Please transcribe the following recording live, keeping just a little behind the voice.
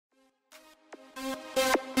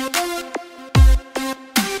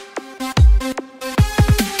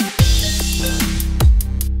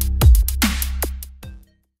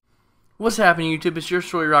What's happening, YouTube? It's your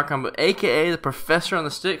story rock combo, aka the Professor on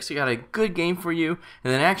the Sticks. I got a good game for you,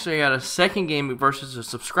 and then actually I got a second game versus a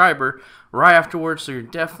subscriber right afterwards. So you're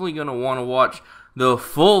definitely gonna want to watch the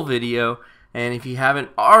full video. And if you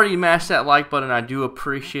haven't already mashed that like button, I do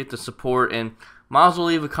appreciate the support. And might as well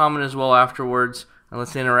leave a comment as well afterwards, and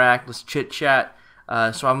let's interact, let's chit chat.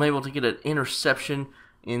 So I'm able to get an interception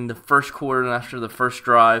in the first quarter and after the first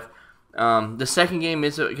drive. The second game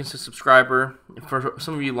is against a subscriber. For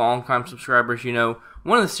some of you long-time subscribers, you know,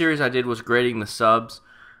 one of the series I did was grading the subs,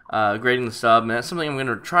 and that's something I'm going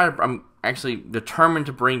to try to. I'm actually determined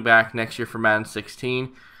to bring back next year for Madden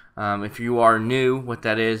 16. If you are new, what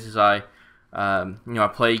that is I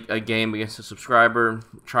play a game against a subscriber,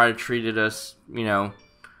 try to treat it as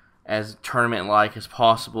as tournament-like as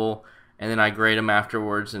possible, and then I grade them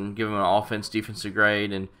afterwards and give them an offense, defensive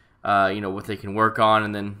grade, and what they can work on,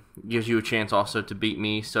 and then gives you a chance also to beat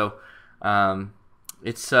me. So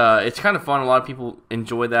it's kind of fun. A lot of people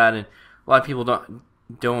enjoy that, and a lot of people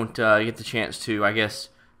don't get the chance to, I guess,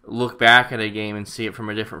 look back at a game and see it from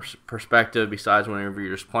a different perspective besides whenever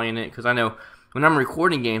you're just playing it. Because I know when I'm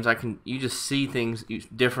recording games, you just see things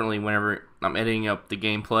differently whenever I'm editing up the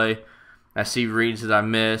gameplay. I see reads that I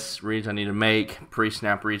miss, reads I need to make,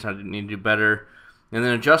 pre-snap reads I need to do better, and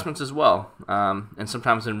then adjustments as well. And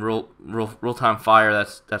sometimes in real-time fire,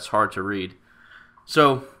 that's hard to read.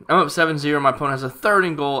 So I'm up 7-0. My opponent has a 3rd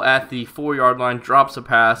and goal at the 4-yard line, drops a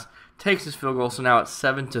pass, takes his field goal. So now it's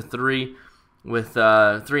 7-3 with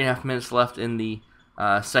 3.5 minutes left in the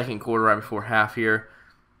second quarter, right before half here.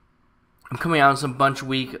 I'm coming out in some bunch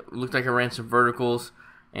weak. Looked like I ran some verticals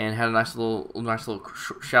and had a nice little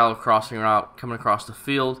shallow crossing route coming across the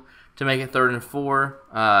field to make it 3rd and 4.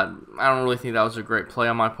 I don't really think that was a great play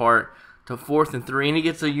on my part. To 4th and 3, and he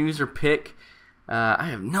gets a user pick. I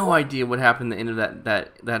have no idea what happened at the end of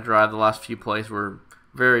that drive. The last few plays were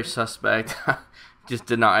very suspect. Just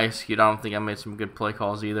did not execute. I don't think I made some good play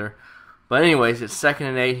calls either. But anyways, it's 2nd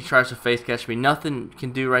and 8. He tries to face catch me. Nothing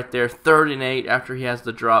can do right there. 3rd and 8 after he has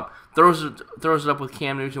the drop. Throws it up with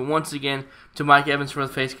Cam Newton once again to Mike Evans for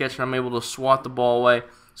the face catch, and I'm able to swat the ball away.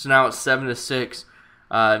 So now it's 7-6.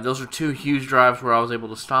 Those are 2 huge drives where I was able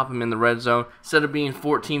to stop him in the red zone. Instead of being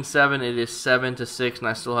 14-7, it is 7-6, and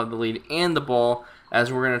I still have the lead and the ball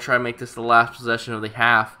as we're going to try to make this the last possession of the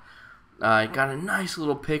half. Got a nice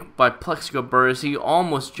little pick by Plexico Burris. He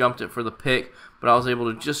almost jumped it for the pick, but I was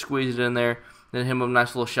able to just squeeze it in there. Then him a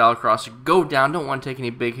nice little shallow cross. Go down, don't want to take any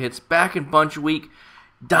big hits. Back in bunch weak.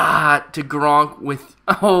 Dot to Gronk with,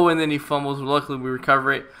 and then he fumbles. Luckily, we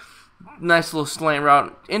recover it. Nice little slant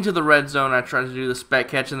route into the red zone. I tried to do the spec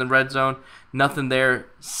catch in the red zone. Nothing there.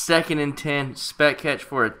 2nd and 10. Spec catch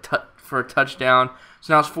for a touchdown.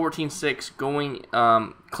 So now it's 14-6 going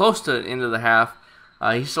close to the end of the half.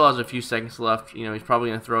 He still has a few seconds left. He's probably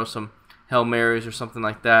going to throw some Hail Marys or something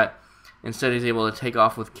like that. Instead, he's able to take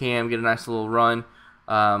off with Cam, get a nice little run.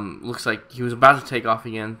 Looks like he was about to take off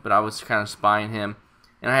again, but I was kind of spying him.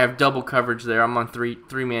 And I have double coverage there. I'm on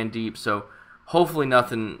three-man deep, so hopefully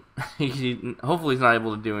nothing. Hopefully he's not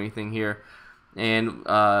able to do anything here. And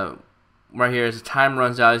right here, as the time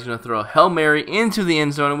runs out, he's going to throw a Hail Mary into the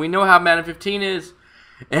end zone, and we know how Madden 15 is.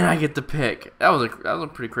 And I get the pick. That was a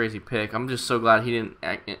pretty crazy pick. I'm just so glad he didn't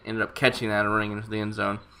end up catching that and running into the end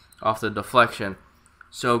zone off the deflection.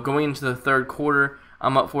 So going into the 3rd quarter,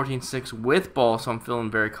 I'm up 14-6 with ball, so I'm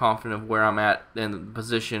feeling very confident of where I'm at and the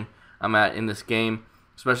position I'm at in this game,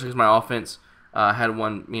 especially because my offense had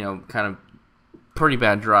one, kind of pretty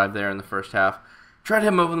bad drive there in the first half. Tried to hit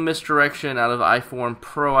him over the misdirection out of I-Form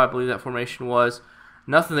Pro, I believe that formation was.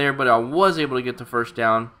 Nothing there, but I was able to get the first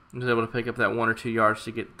down. I was able to pick up that 1 or 2 yards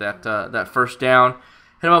to get that first down.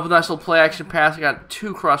 Hit him up with a nice little play-action pass. I got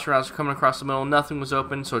 2 cross routes coming across the middle. Nothing was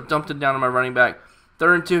open, so I dumped it down to my running back.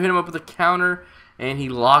 3rd and 2, hit him up with a counter, and he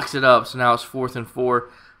locks it up. So now it's 4th and 4.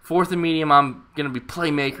 4th and medium, I'm going to be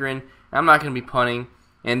playmakering. I'm not going to be punting.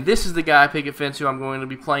 And this is the guy, Picket Fence, who I'm going to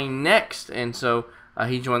be playing next. And so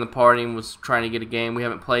he joined the party and was trying to get a game. We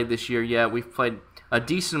haven't played this year yet. We've played a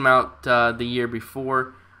decent amount the year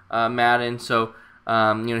before Madden. So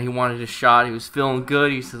he wanted a shot. He was feeling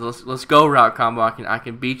good. He said, "Let's go, route combo. I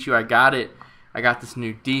can beat you. I got it. I got this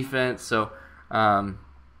new defense." So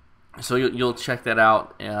you'll check that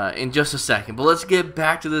out in just a second. But let's get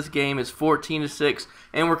back to this game. It's 14-6,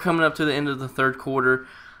 and we're coming up to the end of the 3rd quarter.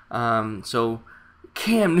 So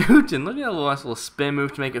Cam Newton, look at that nice little spin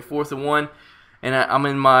move to make it 4th and 1. And I'm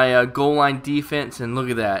in my goal line defense, and look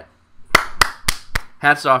at that.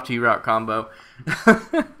 Hats off to you, route combo.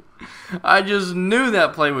 I just knew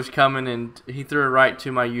that play was coming, and he threw it right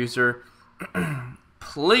to my user.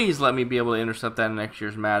 Please let me be able to intercept that in next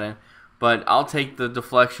year's Madden. but I'll take the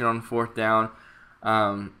deflection on 4th down.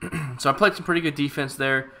 So I played some pretty good defense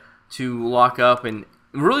there to lock up, and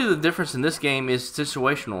really the difference in this game is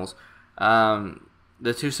situationals.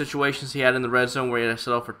 The 2 situations he had in the red zone where he had to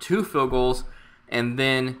settle for 2 field goals, and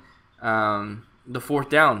then the 4th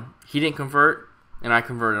down. He didn't convert, and I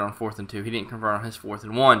converted on 4th and 2. He didn't convert on his 4th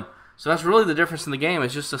and 1. So that's really the difference in the game.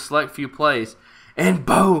 It's just a select few plays. And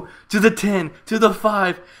Bo to the 10, to the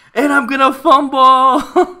 5, and I'm going to fumble.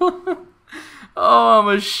 Oh, I'm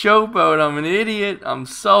a showboat. I'm an idiot. I'm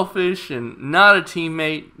selfish and not a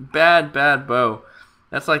teammate. Bad, bad Bo.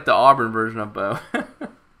 That's like the Auburn version of Bo.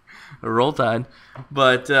 Roll Tide.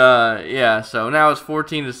 But, yeah, so now it's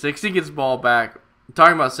 14-6. He gets the ball back.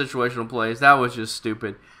 Talking about situational plays, that was just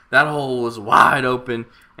stupid. That hole was wide open,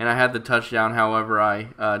 and I had the touchdown. However,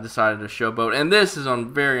 I decided to showboat. And this is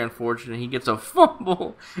very unfortunate. He gets a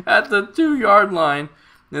fumble at the 2-yard line,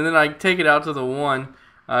 and then I take it out to the 1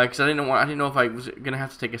 because I didn't know if I was going to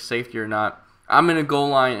have to take a safety or not. I'm in a goal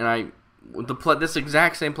line, and this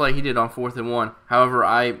exact same play he did on 4th and 1. However,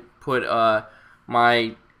 I put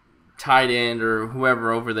my tight end or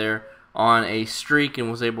whoever over there on a streak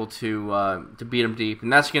and was able to beat him deep,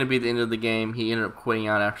 and that's going to be the end of the game. He ended up quitting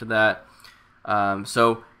out after that.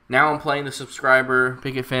 So now I'm playing the subscriber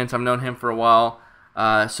picket fence. I've known him for a while.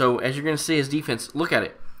 So as you're going to see his defense, look at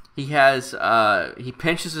it. He has he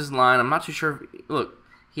pinches his line. I'm not too sure. Look,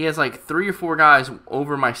 he has like 3 or 4 guys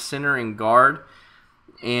over my center and guard,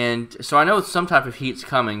 and so I know some type of heat's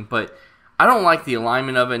coming, but I don't like the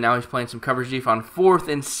alignment of it. Now he's playing some coverage deep on 4th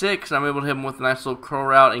and 6, and I'm able to hit him with a nice little curl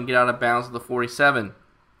route and get out of bounds at the 47.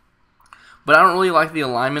 But I don't really like the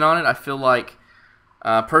alignment on it. I feel like,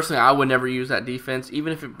 personally, I would never use that defense,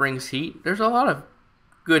 even if it brings heat. There's a lot of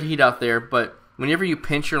good heat out there, but whenever you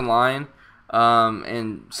pinch your line,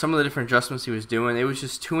 and some of the different adjustments he was doing, it was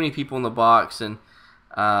just too many people in the box, and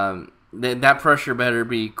that pressure better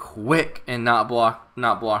be quick and not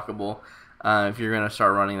blockable. If you're going to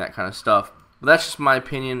start running that kind of stuff. But that's just my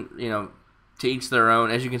opinion, to each their own.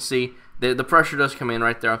 As you can see, the pressure does come in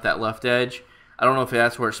right there off that left edge. I don't know if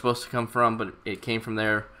that's where it's supposed to come from, but it came from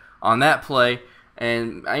there on that play.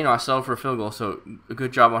 And, I settled for a field goal, so a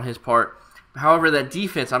good job on his part. However, that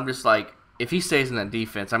defense, I'm just like, if he stays in that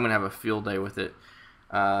defense, I'm going to have a field day with it.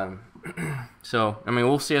 So,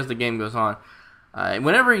 we'll see as the game goes on.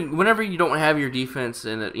 Whenever you don't have your defense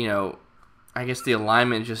and I guess the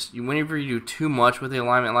alignment whenever you do too much with the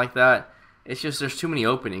alignment like that, it's just there's too many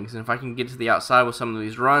openings. And if I can get to the outside with some of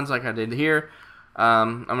these runs like I did here,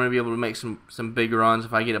 I'm going to be able to make some big runs.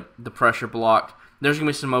 If I get the pressure blocked, there's going to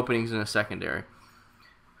be some openings in the secondary.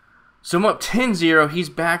 So I'm up 10-0. He's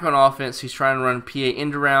back on offense. He's trying to run PA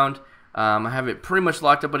end around. I have it pretty much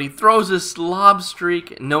locked up, but he throws this lob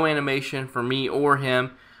streak, no animation for me or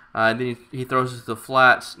him. Then he throws it to the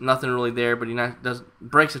flats, nothing really there, but he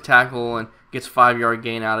breaks a tackle and gets 5-yard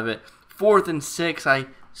gain out of it. 4th and 6, I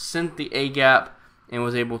sent the A gap and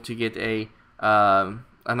was able to get a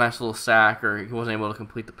nice little sack, or he wasn't able to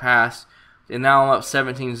complete the pass. And now I'm up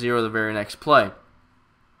 17-0 the very next play.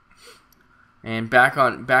 And back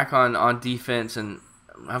on defense, and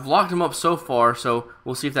I've locked him up so far, so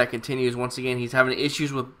we'll see if that continues. Once again, he's having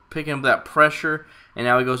issues with picking up that pressure. And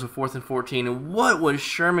now he goes to 4th and 14. And what was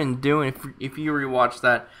Sherman doing? If you rewatch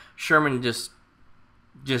that, Sherman just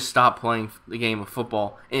stopped playing the game of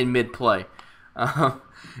football in mid-play. And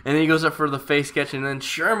then he goes up for the face catch, and then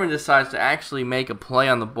Sherman decides to actually make a play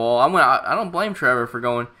on the ball. I don't blame Trevor for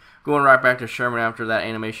going right back to Sherman after that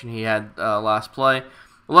animation he had last play.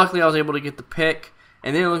 Luckily, I was able to get the pick,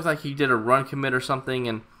 and then it looked like he did a run commit or something,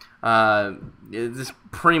 and this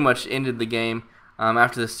pretty much ended the game.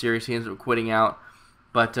 After this series, he ends up quitting out.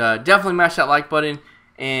 But definitely mash that like button,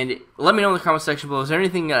 and let me know in the comment section below, is there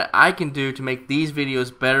anything that I can do to make these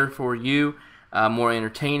videos better for you, more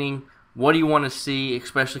entertaining? What do you want to see,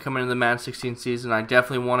 especially coming into the Madden 16 season? I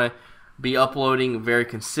definitely want to be uploading very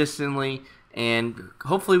consistently, and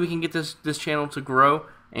hopefully we can get this channel to grow,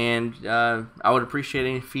 and I would appreciate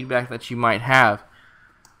any feedback that you might have.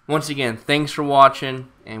 Once again, thanks for watching,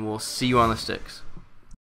 and we'll see you on the sticks.